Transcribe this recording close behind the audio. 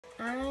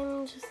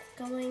I'm just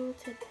going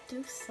to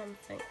do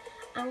something.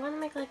 I'm gonna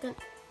make like a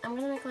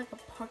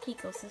park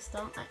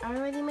ecosystem. I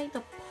already made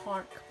the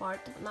park part,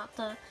 but not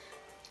the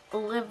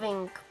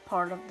living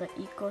part of the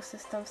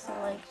ecosystem. So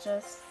like,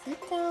 just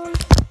sit down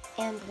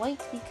and wait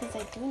because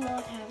I do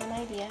not have an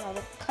idea how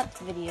to cut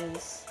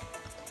videos.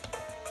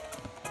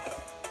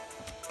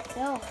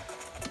 So,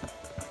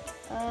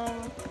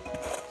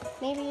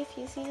 maybe if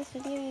you see this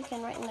video, you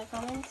can write in the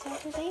comments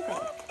after David,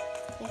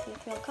 if you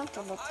feel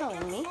comfortable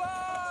telling me,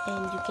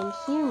 and you can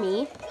hear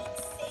me.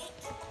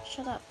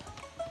 Shut up.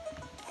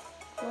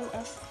 Don't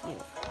ask you.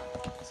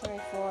 Sorry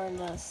for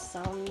the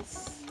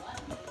sounds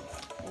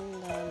in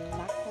the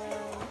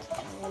background.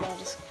 I'm gonna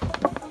just.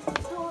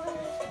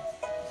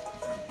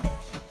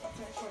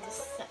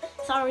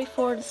 Sorry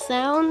for the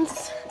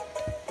sounds.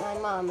 My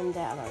mom and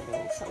dad are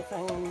doing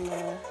something in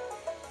the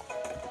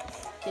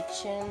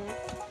kitchen.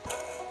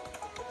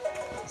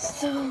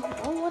 So,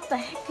 oh, what the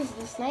heck is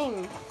this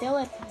name?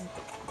 Philip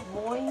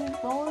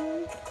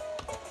Boyborn?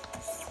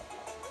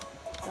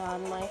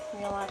 God, my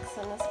real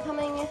accent is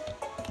coming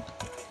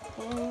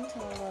into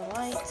the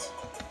light.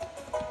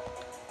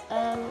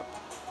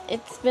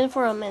 It's been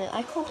for a minute.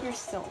 I hope you're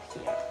still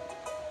here.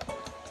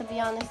 To be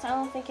honest, I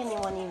don't think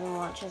anyone even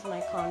watches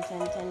my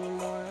content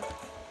anymore.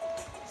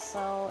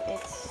 So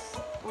it's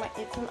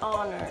an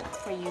honor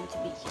for you to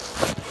be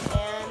here.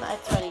 And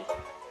it's ready.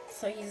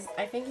 So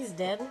I think he's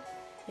dead.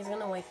 He's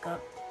gonna wake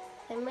up.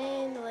 I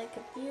made like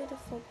a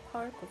beautiful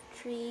park with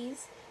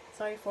trees.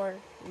 Sorry for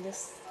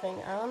this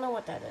thing. I don't know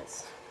what that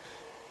is.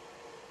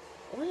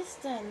 What is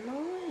that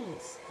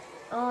noise?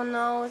 Oh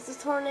no, it's a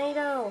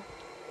tornado.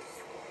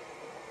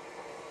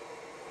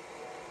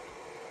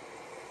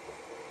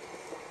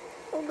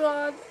 Oh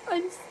god,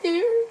 I'm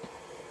scared.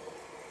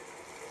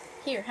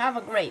 Here, have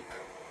a grape.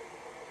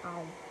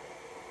 Ow.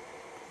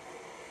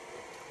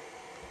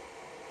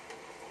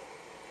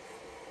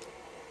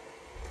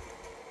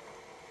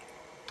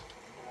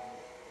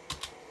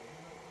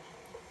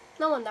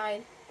 No one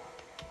died.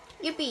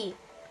 Yippee!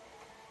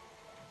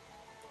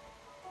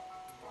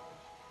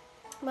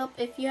 Well,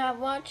 if you have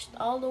watched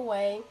all the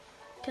way,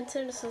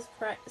 consider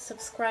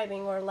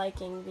subscribing or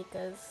liking,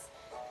 because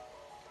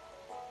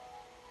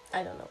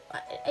I don't know.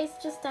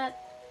 It's just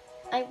that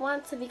I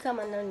want to become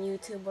a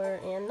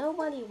non-YouTuber and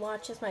nobody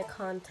watches my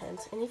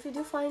content. And if you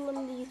do find one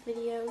of these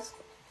videos,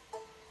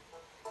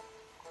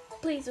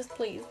 please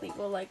leave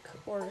a like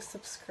or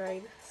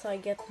subscribe so I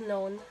get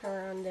known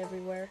around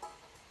everywhere.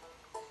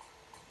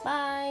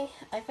 Bye!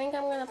 I think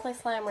I'm gonna play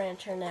Slime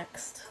Rancher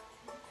next.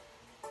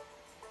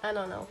 I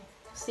don't know.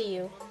 See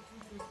you.